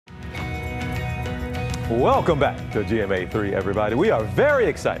Welcome back to GMA3, everybody. We are very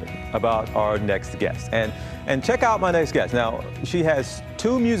excited about our next guest. And check out my next guest. Now, she has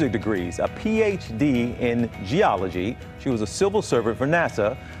 2 music degrees, a PhD in geology. She was a civil servant for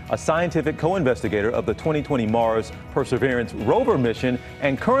NASA, a scientific co-investigator of the 2020 Mars Perseverance rover mission,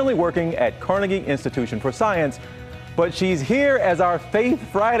 and currently working at Carnegie Institution of Science. But she's here as our Faith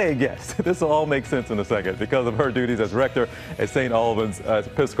Friday guest. This will all make sense in a second because of her duties as rector at St. Albans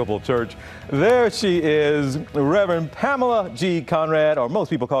Episcopal Church. There she is, Reverend Pamela G. Conrad, or most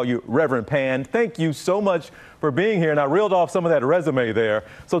people call you Reverend Pan. Thank you so much for being here. And I reeled off some of that resume there.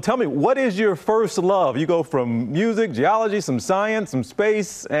 So tell me, what is your first love? You go from music, geology, some science, some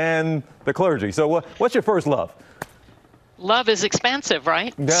space, and the clergy. So what's your first love? Love is expansive,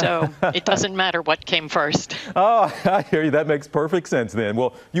 right? Yeah. So it doesn't matter what came first. Oh, I hear you. That makes perfect sense then.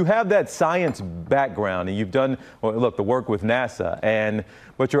 Well, you have that science background and you've done, well, look, the work with NASA.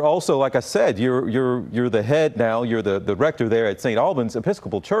 But you're also, like I said, you're the head now, you're the rector there at St. Albans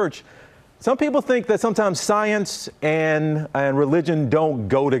Episcopal Church. Some people think that sometimes science and religion don't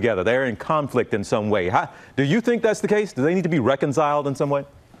go together. They're in conflict in some way. Do you think that's the case? Do they need to be reconciled in some way?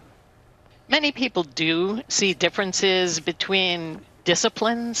 Many people do see differences between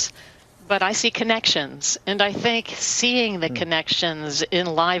disciplines, but I see connections. And I think seeing the connections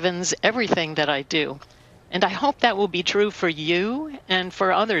enlivens everything that I do. And I hope that will be true for you and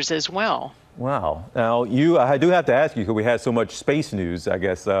for others as well. Wow. Now, I do have to ask you, because we had so much space news, I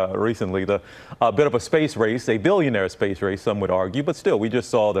guess, recently, a bit of a space race, a billionaire space race, some would argue, but still, we just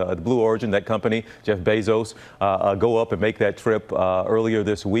saw the Blue Origin, that company, Jeff Bezos, go up and make that trip earlier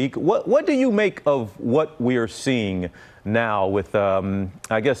this week. What do you make of what we are seeing now with,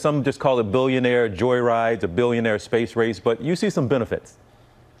 I guess some just call it billionaire joyrides, a billionaire space race, but you see some benefits?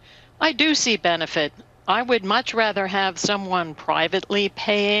 I do see benefit. I would much rather have someone privately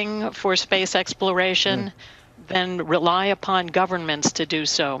paying for space exploration than rely upon governments to do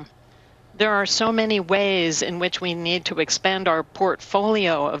so. There are so many ways in which we need to expand our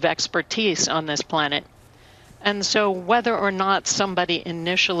portfolio of expertise on this planet. And so whether or not somebody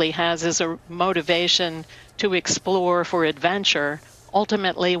initially has as a motivation to explore for adventure,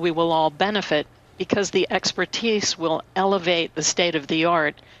 ultimately we will all benefit because the expertise will elevate the state of the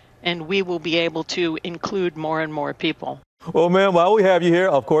art and we will be able to include more and more people. Well, ma'am, while we have you here,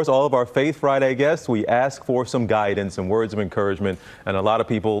 of course, all of our Faith Friday guests, we ask for some guidance and words of encouragement, and a lot of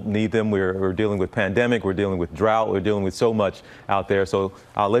people need them. We're dealing with pandemic, we're dealing with drought, we're dealing with so much out there. So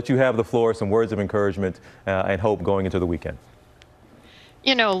I'll let you have the floor, some words of encouragement and hope going into the weekend.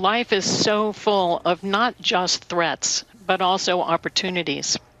 You know, life is so full of not just threats, but also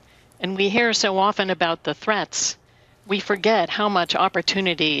opportunities. And we hear so often about the threats. We forget how much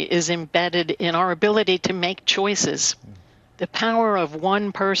opportunity is embedded in our ability to make choices. The power of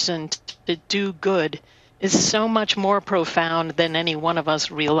one person to do good is so much more profound than any one of us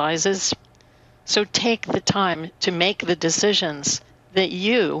realizes. So take the time to make the decisions that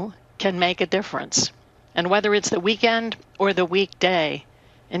you can make a difference. And whether it's the weekend or the weekday,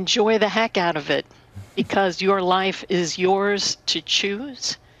 enjoy the heck out of it because your life is yours to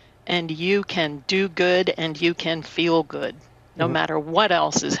choose. And you can do good and you can feel good, no matter what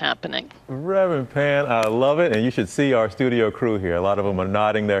else is happening. Reverend Pan, I love it. And you should see our studio crew here. A lot of them are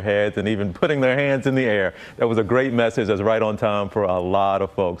nodding their heads and even putting their hands in the air. That was a great message. That's right on time for a lot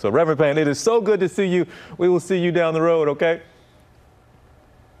of folks. So Reverend Pan, it is so good to see you. We will see you down the road, okay?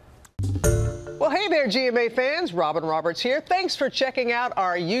 Well, hey there, GMA fans. Robin Roberts here. Thanks for checking out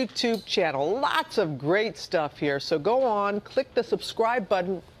our YouTube channel. Lots of great stuff here. So go on, click the subscribe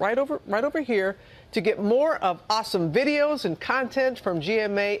button right over here to get more of awesome videos and content from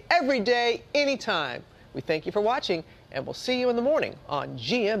GMA every day, anytime. We thank you for watching, and we'll see you in the morning on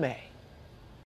GMA.